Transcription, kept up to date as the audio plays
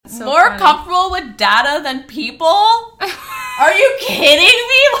So more funny. comfortable with data than people? Are you kidding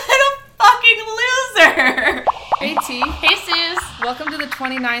me? What a fucking loser. Hey T. Hey Suze. Welcome to the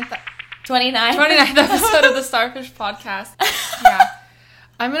 29th 29th episode of the Starfish Podcast. Yeah.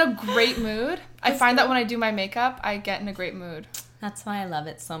 I'm in a great mood. I find that when I do my makeup, I get in a great mood. That's why I love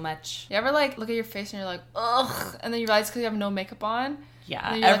it so much. You ever look at your face and you're like, ugh, and then you realize because you have no makeup on?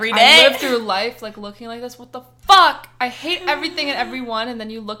 Yeah, every day. I live through life looking like this. What the fuck? I hate everything and everyone. And then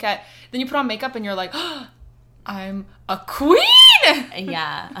you put on makeup and you're like, oh, I'm a queen.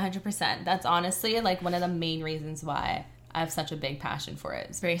 Yeah, 100%. That's honestly one of the main reasons why I have such a big passion for it.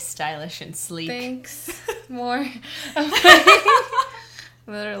 It's very stylish and sleek. Thanks. More.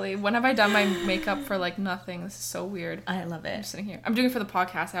 Literally. When have I done my makeup for nothing? This is so weird. I love it. I'm sitting here. I'm doing it for the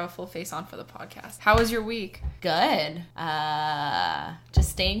podcast. I have a full face on for the podcast. How was your week? Good. Just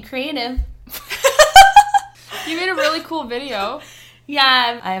staying creative. You made a really cool video.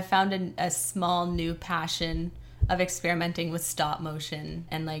 Yeah, I have found a small new passion of experimenting with stop motion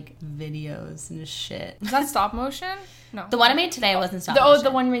and videos and shit. Was that stop motion? No. The one I made today wasn't stop motion. Oh,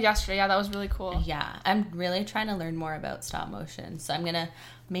 the one you made yesterday. Yeah, that was really cool. Yeah, I'm really trying to learn more about stop motion. So I'm going to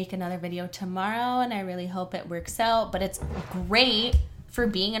make another video tomorrow and I really hope it works out. But it's great for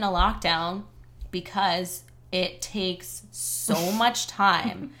being in a lockdown because it takes so much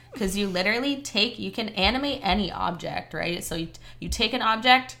time. Because you literally you can animate any object, right? So you take an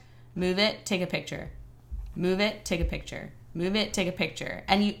object, move it, take a picture. Move it, take a picture. Move it, take a picture.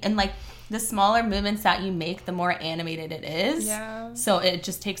 And the smaller movements that you make, the more animated it is. Yeah. So it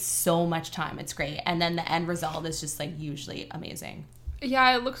just takes so much time. It's great. And then the end result is just usually amazing.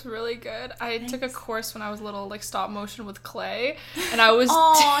 Yeah, it looks really good. I took a course when I was little, stop motion with clay, and I was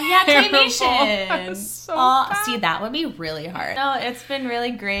terrible. Claymation. I was so bad. See, that would be really hard. No, it's been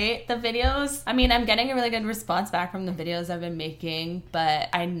really great. The videos, I'm getting a really good response back from the videos I've been making, but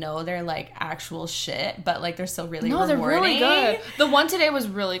I know they're actual shit, but they're still really rewarding. No, they're really good. The one today was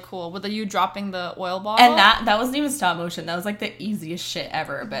really cool with you dropping the oil bottle. And that wasn't even stop motion. That was the easiest shit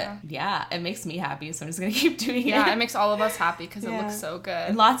ever. But yeah, it makes me happy, so I'm just gonna keep doing it. Yeah, it makes all of us happy because it looks so good.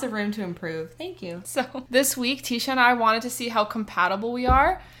 And lots of room to improve. Thank you. So this week, Tisha and I wanted to see how compatible we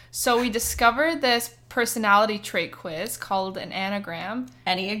are. So we discovered this personality trait quiz called an anagram.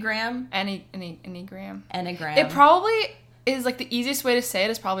 Enneagram? Enneagram. Enneagram. It probably is the easiest way to say it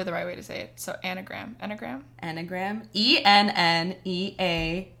is probably the right way to say it. So anagram. Enneagram. Enneagram.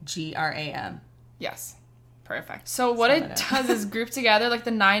 Yes. Perfect. So what it does is group together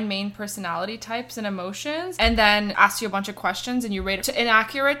the 9 main personality types and emotions and then ask you a bunch of questions and you rate it to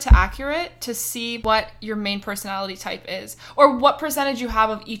inaccurate to accurate to see what your main personality type is or what percentage you have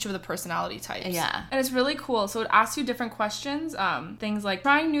of each of the personality types. Yeah. And it's really cool. So it asks you different questions. Things like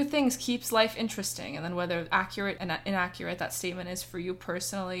trying new things keeps life interesting and then whether accurate and inaccurate that statement is for you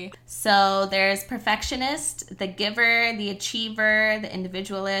personally. So there's perfectionist, the giver, the achiever, the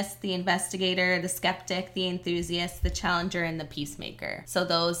individualist, the investigator, the skeptic, the enthusiast, the challenger, and the peacemaker. So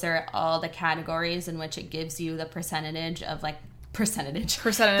those are all the categories in which it gives you the percentage of the percentage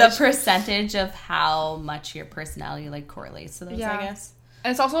of how much your personality correlates to those, I guess. And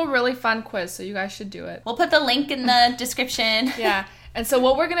it's also a really fun quiz, so you guys should do it. We'll put the link in the description. Yeah. And so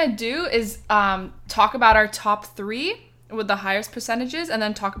what we're gonna do is talk about our top 3 with the highest percentages and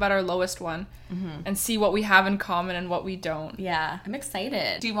then talk about our lowest one and see what we have in common and what we don't. Yeah, I'm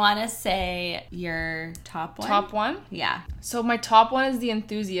excited. Do you want to say your top one? Top one? Yeah. So my top one is the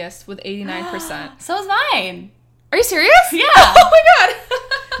enthusiast with 89%. So is mine. Are you serious? Yeah. Oh my god.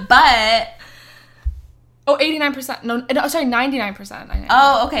 But... Oh, 89%. No, sorry, 99%.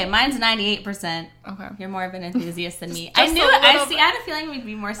 Oh, okay. Mine's 98%. Okay. You're more of an enthusiast than me. Just I had a feeling we'd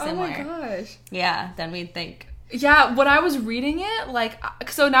be more similar. Oh my gosh. Yeah, than we'd think. Yeah, when I was reading it,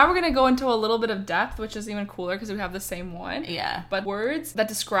 so now we're going to go into a little bit of depth, which is even cooler because we have the same one. Yeah. But words that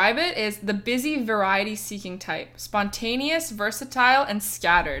describe it is the busy variety-seeking type, spontaneous, versatile, and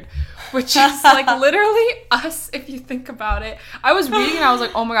scattered, which is literally us if you think about it. I was reading and I was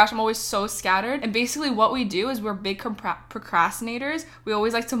like, oh my gosh, I'm always so scattered. And basically what we do is we're big procrastinators. We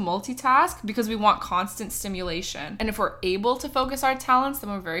always like to multitask because we want constant stimulation. And if we're able to focus our talents, then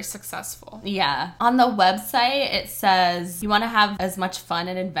we're very successful. Yeah. On the website, it says you want to have as much fun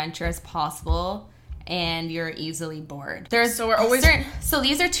and adventure as possible and you're easily bored. So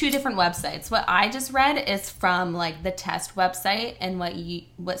these are 2 different websites. What I just read is from the test website and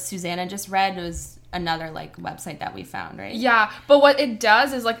what Susanna just read was another website that we found, right? Yeah, but what it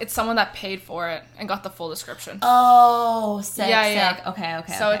does is it's someone that paid for it and got the full description. Oh, sick. Yeah. Okay.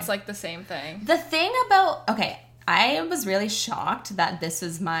 So it's the same thing. The thing about I was really shocked that this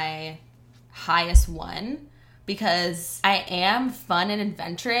was my highest one. because I am fun and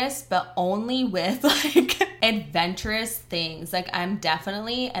adventurous, but only with like adventurous things. Like I'm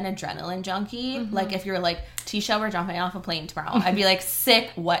definitely an adrenaline junkie. Like if you're like, Tisha, we're jumping off a plane tomorrow, I'd be like,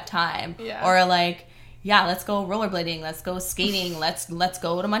 sick, what time? Yeah. Or like, yeah, let's go rollerblading, let's go skating, let's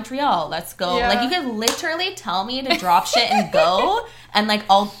go to Montreal, let's go. Yeah. Like you could literally tell me to drop shit and go, and like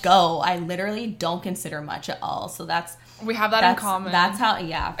I'll go. I literally don't consider much at all. So we have that in common. That's how,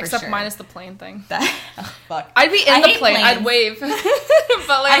 yeah, for Except sure. minus the plane thing. Fuck. I'd be in the plane. Planes. I'd wave. But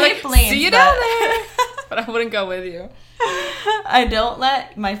like, I hate planes, see you down there. But I wouldn't go with you. I don't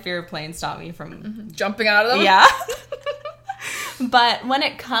let my fear of planes stop me from jumping out of them. Yeah. But when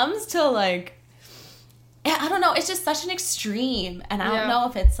it comes to like, I don't know, it's just such an extreme. And I don't know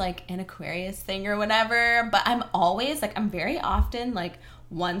if it's like an Aquarius thing or whatever, but I'm always like, I'm very often like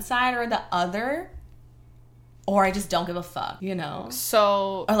one side or the other, or I just don't give a fuck, you know?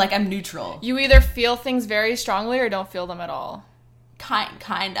 So. Or like I'm neutral. You either feel things very strongly or don't feel them at all.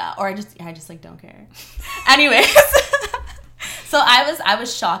 Kinda. Or I just like don't care. Anyways. So I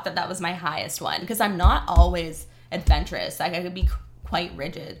was shocked that was my highest one, because I'm not always adventurous. Like I could be quite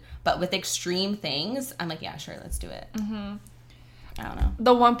rigid, but with extreme things, I'm like, yeah, sure, let's do it. I don't know.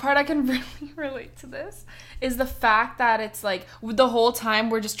 The one part I can really relate to this is the fact that it's like the whole time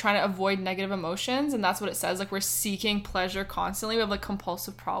we're just trying to avoid negative emotions, and that's what it says. Like we're seeking pleasure constantly. We have like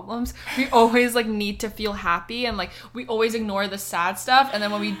compulsive problems. We always like need to feel happy, and like we always ignore the sad stuff. And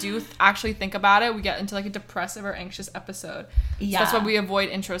then when we do actually think about it, we get into like a depressive or anxious episode. Yeah, so that's why we avoid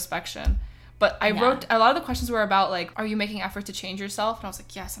introspection. But I wrote, a lot of the questions were about, like, are you making effort to change yourself? And I was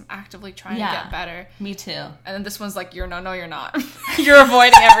like, yes, I'm actively trying to get better. Me too. And then this one's like, no, you're not. You're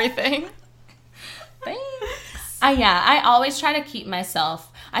avoiding everything. Thanks. I always try to keep myself.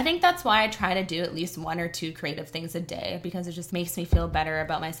 I think that's why I try to do at least 1 or 2 creative things a day, because it just makes me feel better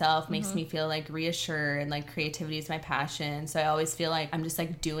about myself, makes me feel like reassured, and like creativity is my passion. So I always feel like I'm just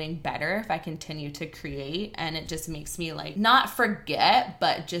like doing better if I continue to create, and it just makes me like not forget,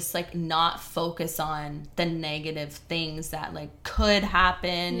 but just like not focus on the negative things that like could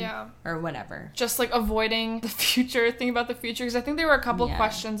happen or whatever. Just like avoiding the future, thinking about the future, because I think there were a couple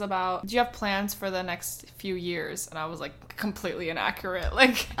questions about, do you have plans for the next few years? And I was like, completely inaccurate.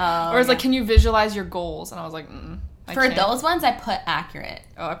 Like, or it's like, can you visualize your goals? And I was like, for those ones, I put accurate.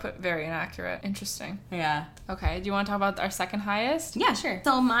 Oh, I put very inaccurate. Interesting. Yeah. Okay. Do you want to talk about our second highest? Yeah, sure.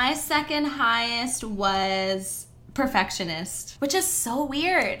 So my second highest was perfectionist, which is so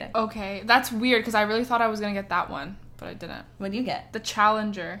weird. Okay. That's weird, because I really thought I was going to get that one, but I didn't. What do you get? The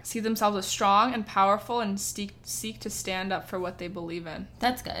challenger. See themselves as strong and powerful and seek to stand up for what they believe in.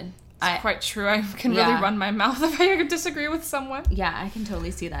 That's good. It's quite true. I can really run my mouth if I disagree with someone. Yeah, I can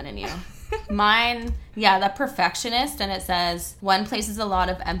totally see that in you. Mine, the perfectionist, and it says, one places a lot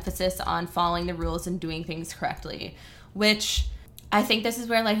of emphasis on following the rules and doing things correctly, which I think this is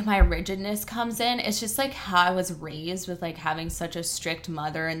where like my rigidness comes in. It's just like how I was raised, with like having such a strict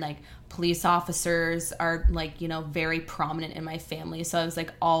mother, and like police officers are like, you know, very prominent in my family. So I was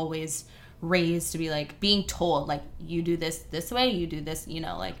like always raised to be like being told like, you do this way, you do this, you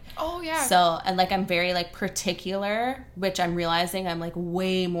know, like, oh yeah. So, and like I'm very like particular, which I'm realizing I'm like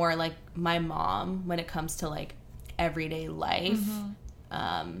way more like my mom when it comes to like everyday life.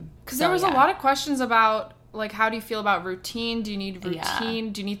 Because there was a lot of questions about like, how do you feel about routine? Do you need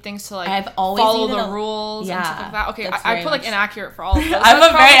routine? Do you need things to like I've always follow the rules and stuff like that? Okay, I put like inaccurate for all of those. I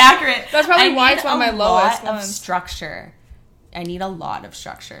put very accurate. That's probably why it's one of my lowest ones. Structure. I need a lot of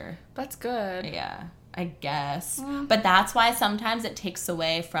structure. That's good. Yeah, I guess. But that's why sometimes it takes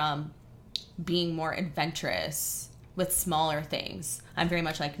away from being more adventurous with smaller things. I'm very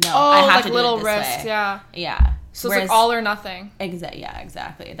much like, no, I have like to do little it this risks, way. Yeah. So it's like all or nothing.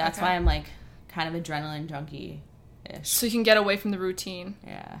 Exactly. That's why I'm like kind of adrenaline junkie-ish. So you can get away from the routine.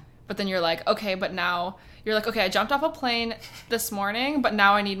 Yeah. But then you're like, okay, but now... You're like, okay, I jumped off a plane this morning, but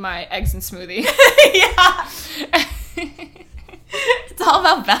now I need my eggs and smoothie. It's all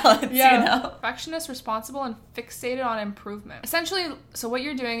about balance, you know? Perfectionist, responsible, and fixated on improvement. Essentially, so what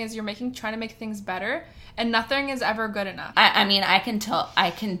you're doing is you're trying to make things better, and nothing is ever good enough. I mean, I can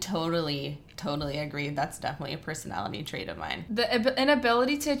totally agree. That's definitely a personality trait of mine. The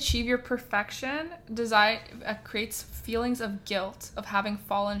inability to achieve your perfection creates feelings of guilt, of having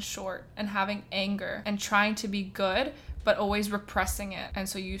fallen short, and having anger, and trying to be good, but always repressing it. And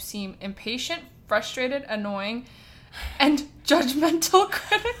so you seem impatient, frustrated, annoying, and judgmental,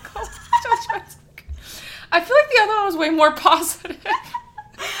 critical. I feel like the other one was way more positive.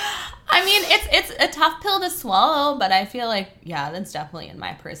 I mean, it's a tough pill to swallow, but I feel like, yeah, that's definitely in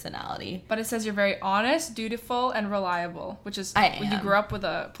my personality. But it says you're very honest, dutiful, and reliable, which is you grew up with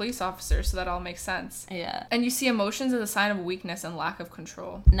a police officer, so that all makes sense. Yeah. And you see emotions as a sign of weakness and lack of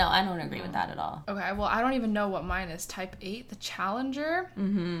control. No, I don't agree with that at all. Okay, well, I don't even know what mine is. Type 8, the challenger.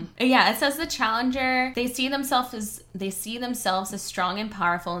 Mm-hmm. Yeah, it says the challenger, they see themselves as strong and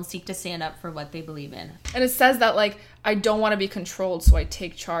powerful and seek to stand up for what they believe in. And it says that, like, I don't want to be controlled, so I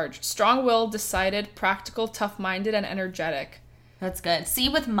take charge. Strong-willed, decided, practical, tough-minded, and energetic. That's good. See,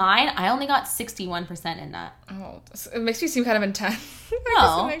 with mine, I only got 61% in that. Oh, it makes me seem kind of intense.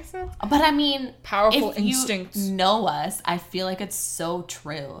 No, makes sense. But I mean, powerful if instincts. You know us, I feel like it's so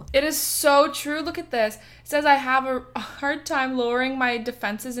true. It is so true. Look at this. It says I have a hard time lowering my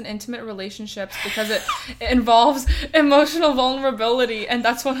defenses in intimate relationships because it involves emotional vulnerability, and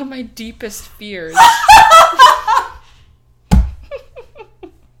that's one of my deepest fears.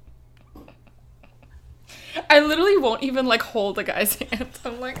 I literally won't even, like, hold a guy's hand.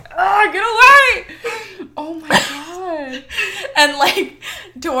 I'm like, get away! Oh my god. And, like,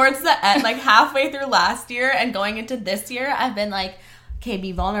 towards the end, like, halfway through last year and going into this year, I've been like, okay,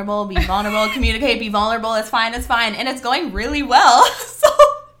 be vulnerable, communicate, be vulnerable, it's fine. And it's going really well.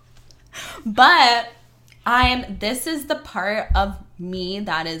 But this is the part of me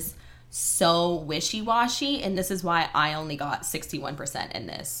that is so wishy-washy, and this is why I only got 61% in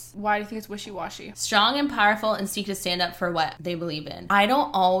this. Why do you think it's wishy-washy? Strong and powerful and seek to stand up for what they believe in. I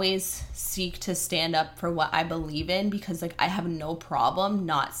don't always seek to stand up for what I believe in because, like, I have no problem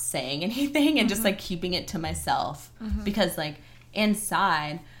not saying anything and just, like, keeping it to myself. Because, like,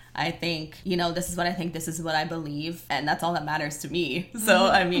 inside, I think, you know, this is what I think, this is what I believe, and that's all that matters to me. So,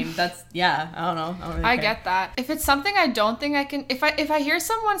 I mean, that's, yeah, I don't know. I don't really care. Get that. If it's something I don't think I can, if I hear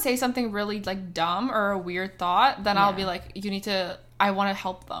someone say something really, like, dumb or a weird thought, then I'll be like, I want to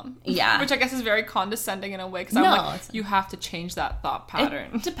help them. Yeah. Which I guess is very condescending in a way, because I'm like, you have to change that thought pattern.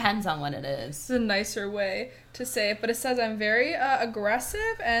 It depends on what it is. It's a nicer way to say it, but it says I'm very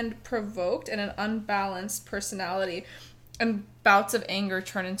aggressive and provoked and an unbalanced personality. And bouts of anger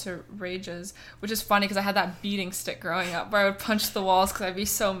turn into rages, which is funny because I had that beating stick growing up where I would punch the walls because I'd be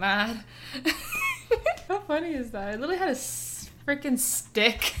so mad. How funny is that? I literally had a freaking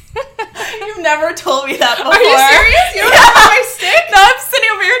stick. You've never told me that before. Are you serious? You don't have my stick? No, I'm sitting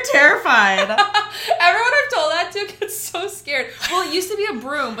over here terrified. Everyone I've told that to gets so scared. Well, it used to be a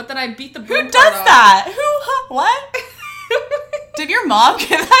broom, but then I beat the broom. Who does that? Who? What? Did your mom give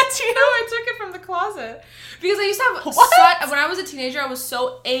that to you? No, I took it from the closet. Because I used to have when I was a teenager, I was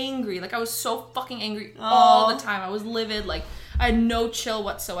so angry. Like, I was so fucking angry all the time. I was livid. Like, I had no chill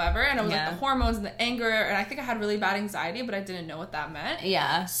whatsoever. And it was like the hormones and the anger. And I think I had really bad anxiety, but I didn't know what that meant.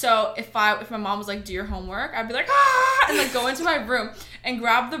 Yeah. So if my mom was like, do your homework, I'd be like, and like go into my room and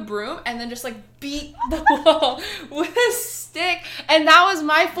grab the broom and then just like beat the wall with a stick. And that was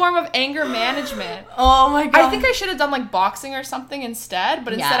my form of anger management. Oh my god. I think I should have done like boxing or something instead,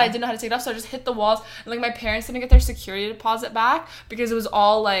 but instead I didn't know how to take it off, so I just hit the walls. And like my parents didn't get their security deposit back because it was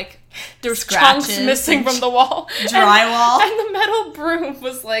all like there was chunks missing from the wall. Drywall. And the metal broom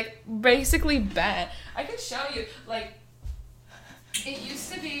was like basically bent. I can show you, like, it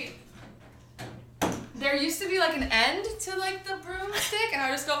used to be, there used to be like an end to like the broomstick, and I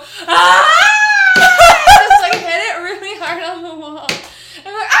would just go, just like hit it really hard on the wall. And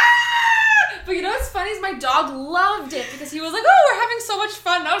I'm like, But you know what's funny is my dog loved it because he was like, oh, we're having so much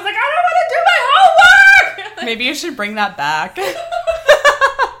fun. And I was like, I don't want to do my homework. Maybe you should bring that back.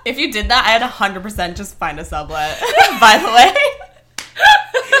 If you did that, I'd 100% just find a sublet, by the way.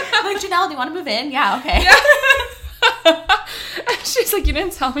 Like, Janelle, do you want to move in? Yeah, okay. Yeah. She's like, you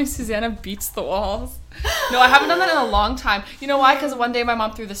didn't tell me Susanna beats the walls. No, I haven't done that in a long time. You know why? Because one day my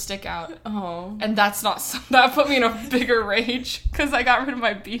mom threw the stick out. Oh. And that put me in a bigger rage because I got rid of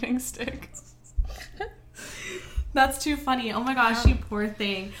my beating stick. That's too funny. Oh my gosh, you poor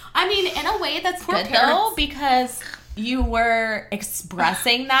thing. I mean, in a way that's poor good parents. Though, because you were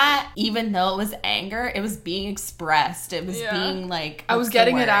expressing that, even though it was anger, it was being expressed. It was being like, I was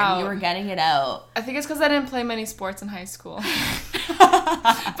getting it out. You were getting it out. I think it's because I didn't play many sports in high school.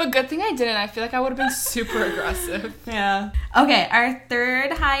 But good thing I didn't. I feel like I would have been super aggressive. Yeah. Okay, our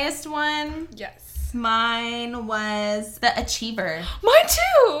third highest one. Yes. Mine was the achiever. Mine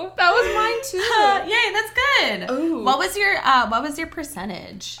too. That was mine too. Yay, that's good. Ooh. What was your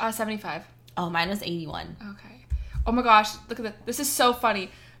percentage? 75. Oh, mine was 81. Okay. Oh my gosh, look at this. This is so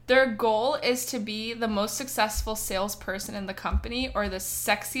funny Their goal is to be the most successful salesperson in the company or the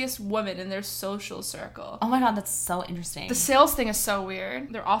sexiest woman in their social circle. Oh my God, that's so interesting. The sales thing is so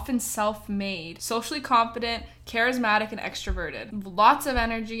weird. They're often self-made, socially competent, charismatic, and extroverted. Lots of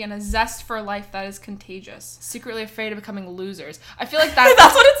energy and a zest for life that is contagious. Secretly afraid of becoming losers. I feel like that's...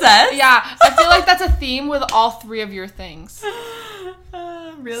 That's what it says? Yeah. I feel like that's a theme with all three of your things.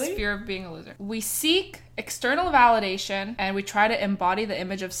 Really? Fear of being a loser. We seek external validation and we try to embody the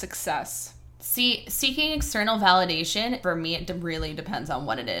image of success. See, seeking external validation, for me, it really depends on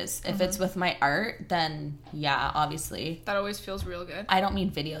what it is. If it's with my art, then yeah, obviously. That always feels real good. I don't mean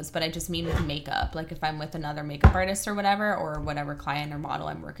videos, but I just mean with makeup. Like if I'm with another makeup artist or whatever client or model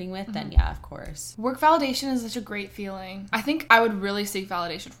I'm working with, then yeah, of course. Work validation is such a great feeling. I think I would really seek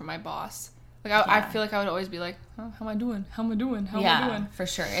validation from my boss. Like, I feel like I would always be like, oh, how am I doing? How am I doing? How am I doing? Yeah, for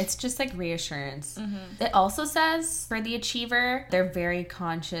sure. It's just like reassurance. It also says for the achiever, they're very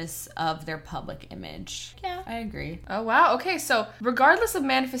conscious of their public image. Yeah, I agree. Oh, wow. Okay, so regardless of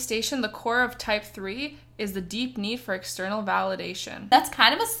manifestation, the core of type 3 is the deep need for external validation. That's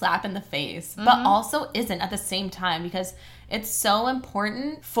kind of a slap in the face, but also isn't at the same time, because it's so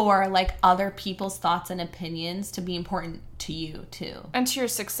important for like other people's thoughts and opinions to be important to you too. And to your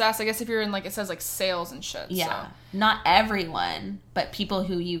success. I guess if you're in like, it says like sales and shit. Yeah. So. Not everyone, but people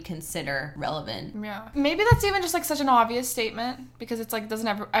who you consider relevant. Yeah. Maybe that's even just like such an obvious statement, because it's like,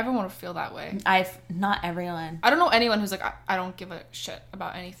 everyone would feel that way. Not everyone. I don't know anyone who's like, I don't give a shit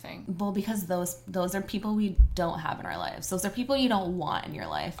about anything. Well, because those are people we don't have in our lives. Those are people you don't want in your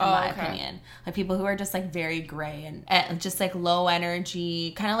life, in my opinion. Like people who are just like very gray and just like low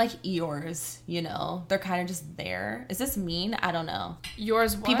energy, kind of like Eeyores, you know? They're kind of just there. Is this mean? I don't know.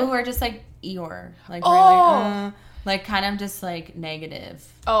 Yours what? People who are just like Eeyore. Like, like kind of just like negative.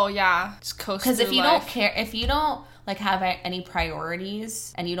 Oh yeah, just coast through life. Because if you don't care, if you don't like have any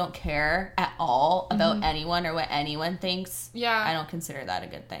priorities and you don't care at all about anyone or what anyone thinks, I don't consider that a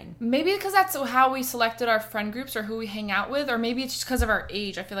good thing. Maybe because that's how we selected our friend groups or who we hang out with, or maybe it's just because of our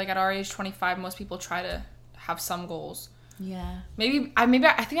age. I feel like at our age, 25, most people try to have some goals. Yeah. Maybe I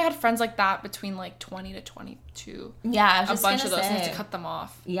think I had friends like that between like 20 to 22. Yeah, I was just a bunch of those. say. I had to cut them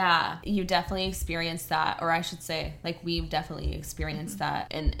off. Yeah, you definitely experienced that, or I should say, like we've definitely experienced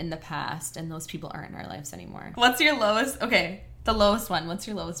that in the past, and those people aren't in our lives anymore. What's your lowest? Okay, the lowest one. What's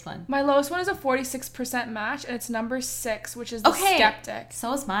your lowest one? My lowest one is a 46% match, and it's number 6, which is the skeptic.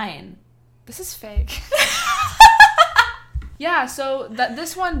 So is mine. This is fake. Yeah, so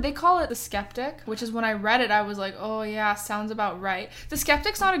this one, they call it the skeptic, which is when I read it, I was like, oh yeah, sounds about right. The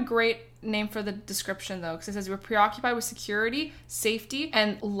skeptic's not a great name for the description though, because it says we're preoccupied with security, safety,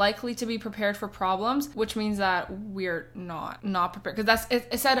 and likely to be prepared for problems, which means that we're not prepared. Because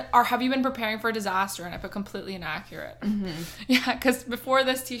it said, have you been preparing for a disaster? And I put completely inaccurate. Yeah, because before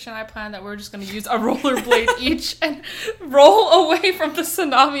this, Tisha and I planned that we are just going to use a rollerblade each and roll away from the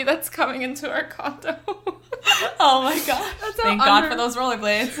tsunami that's coming into our condo. Oh my god. Thank God for those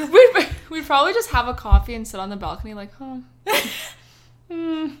rollerblades. We'd probably just have a coffee and sit on the balcony like,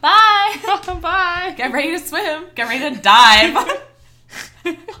 Bye. Bye. Get ready to swim. Get ready to dive.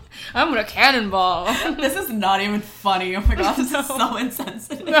 I'm gonna cannonball. This is not even funny. Oh my god, this is so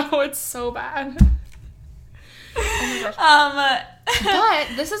insensitive. No, it's so bad. Oh my gosh.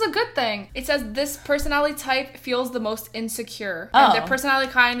 But this is a good thing. It says this personality type feels the most insecure. And their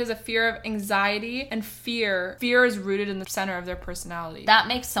personality kind is a fear of anxiety and fear. Fear is rooted in the center of their personality. That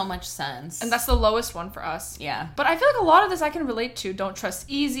makes so much sense. And that's the lowest one for us. Yeah. But I feel like a lot of this I can relate to. Don't trust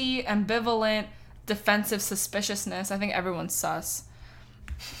easy, ambivalent, defensive suspiciousness. I think everyone's sus.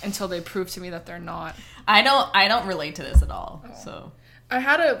 Until they prove to me that they're not. I don't relate to this at all. So I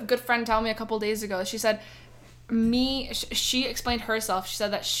had a good friend tell me a couple days ago. She said, she explained herself. She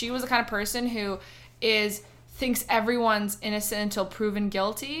said that she was the kind of person who thinks everyone's innocent until proven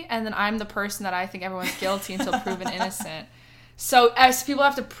guilty, and then I'm the person that I think everyone's guilty until proven innocent. So as people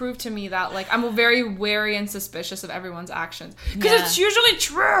have to prove to me that, like, I'm very wary and suspicious of everyone's actions, because it's usually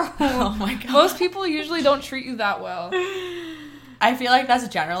true. Oh my god. Most people usually don't treat you that well. I feel like that's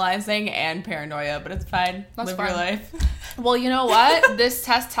generalizing and paranoia, but it's fine. Live your life. Well, you know what? This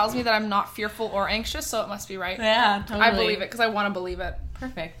test tells me that I'm not fearful or anxious, so it must be right. Yeah, totally. I believe it because I want to believe it.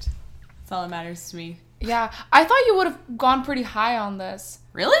 Perfect. That's all that matters to me. Yeah. I thought you would have gone pretty high on this.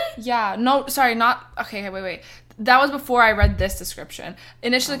 Really? Yeah. No, sorry, not... Okay, wait. That was before I read this description.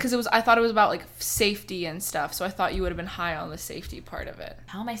 Initially, because I thought it was about, like, safety and stuff, so I thought you would have been high on the safety part of it.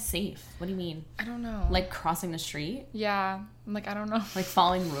 How am I safe? What do you mean? I don't know. Like crossing the street? Yeah. Like, I don't know. Like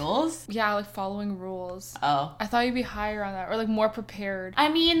following rules? Yeah, like following rules. Oh. I thought you'd be higher on that, or, like, more prepared. I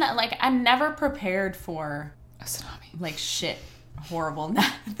mean, like, I'm never prepared for... a tsunami. Like, shit. horrible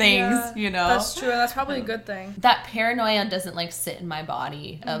things, you know? That's true. And that's probably a good thing. That paranoia doesn't like sit in my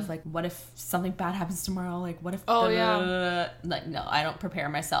body of like, what if something bad happens tomorrow? Like, what if... Like, no, I don't prepare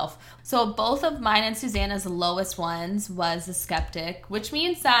myself. So both of mine and Susanna's lowest ones was a skeptic, which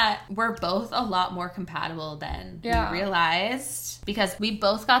means that we're both a lot more compatible than we realized, because we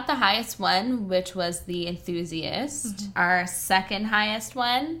both got the highest one, which was the enthusiast. Our second highest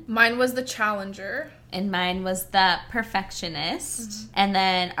one, mine was the challenger. And mine was the perfectionist. And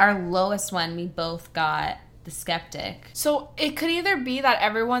then our lowest one, we both got the skeptic. So it could either be that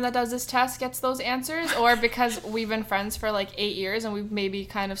everyone that does this test gets those answers, or because we've been friends for like 8 years and we've maybe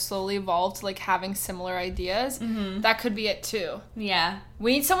kind of slowly evolved to like having similar ideas. That could be it too. Yeah.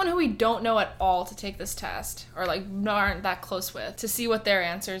 We need someone who we don't know at all to take this test, or like aren't that close with, to see what their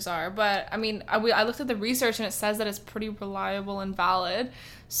answers are. But I mean, I looked at the research and it says that it's pretty reliable and valid.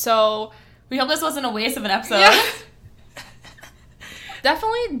 So... we hope this wasn't a waste of an episode. Yeah.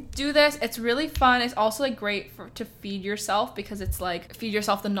 Definitely do this. It's really fun. It's also like great to feed yourself, because it's like feed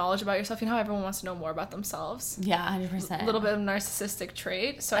yourself the knowledge about yourself. You know how everyone wants to know more about themselves? Yeah, 100%. A little bit of narcissistic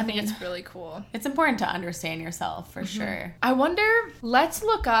trait. So I think it's really cool. It's important to understand yourself for sure. I wonder, let's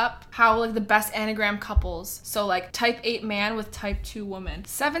look up how like the best Enneagram couples. So like type 8 man with type 2 woman.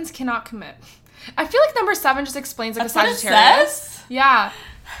 7s cannot commit. I feel like number 7 just explains like That's a Sagittarius. Yeah.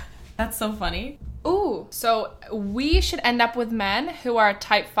 That's so funny. Ooh, so we should end up with men who are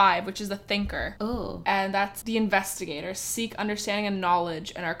type 5, which is the thinker. Ooh. And that's the investigator, seek understanding and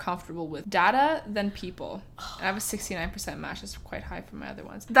knowledge, and are comfortable with data than people. And I have a 69% match. That's quite high for my other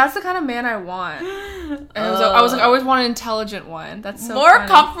ones. That's the kind of man I want. And I was like, I always want an intelligent one. That's so more funny.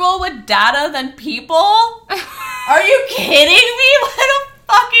 Comfortable with data than people? Are you kidding me? What a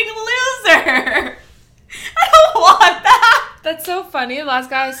fucking loser. I don't want that. That's so funny. The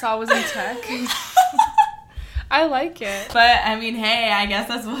last guy I saw was in tech. I like it. But, I mean, hey, I guess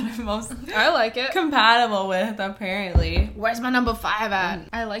that's what I'm most I like it. compatible with, apparently. Where's my number 5 at?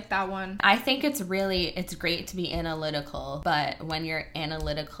 I like that one. I think it's great to be analytical, but when you're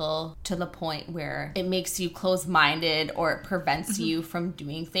analytical to the point where it makes you closed-minded or it prevents you from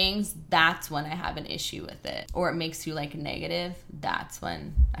doing things, that's when I have an issue with it. Or it makes you, like, negative, that's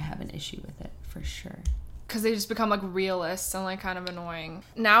when I have an issue with it, for sure. Because they just become like realists and like kind of annoying.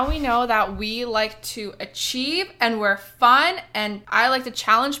 Now we know that we like to achieve and we're fun, and I like to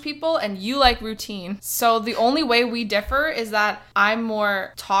challenge people and you like routine. So the only way we differ is that I'm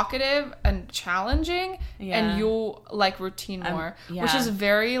more talkative and challenging, and you like routine more, which is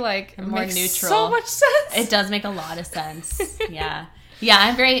very like more neutral. So much sense. It does make a lot of sense. Yeah. Yeah,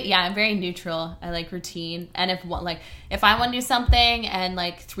 I'm very neutral. I like routine. And if I want to do something and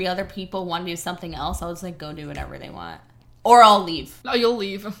like 3 other people want to do something else, I'll just like go do whatever they want. Or I'll leave. Oh, you'll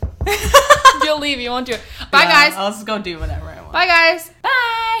leave. You'll leave. You won't do it. Bye, guys. I'll just go do whatever I want. Bye, guys.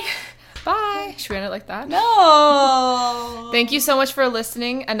 Bye. Bye. Should we end it like that? No. Thank you so much for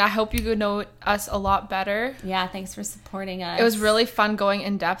listening, and I hope you could know us a lot better. Yeah, thanks for supporting us. It was really fun going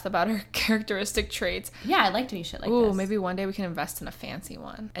in depth about our characteristic traits. Yeah, I like doing shit like this. Ooh, maybe one day we can invest in a fancy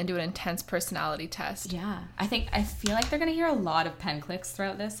one and do an intense personality test. Yeah. I feel like they're going to hear a lot of pen clicks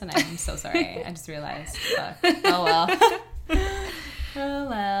throughout this, and I'm so sorry. I just realized. Fuck. Oh, well. Oh,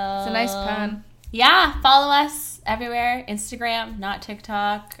 well. It's a nice pen. Yeah, follow us everywhere. Instagram, not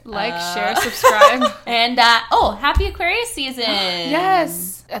TikTok. Like, share, subscribe. And, happy Aquarius season.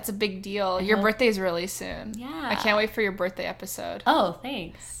 Yes. That's a big deal. Your birthday's really soon. Yeah. I can't wait for your birthday episode. Oh,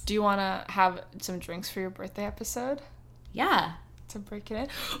 thanks. Do you want to have some drinks for your birthday episode? Yeah. To break it in?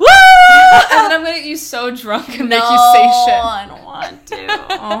 Woo! And then I'm going to get you so drunk and make you say shit. No, I don't want to.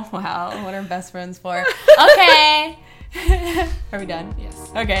 Oh, wow. What are best friends for? Okay. Are we done?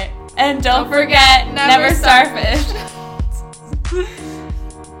 Yes. Okay. And don't forget, never starfish.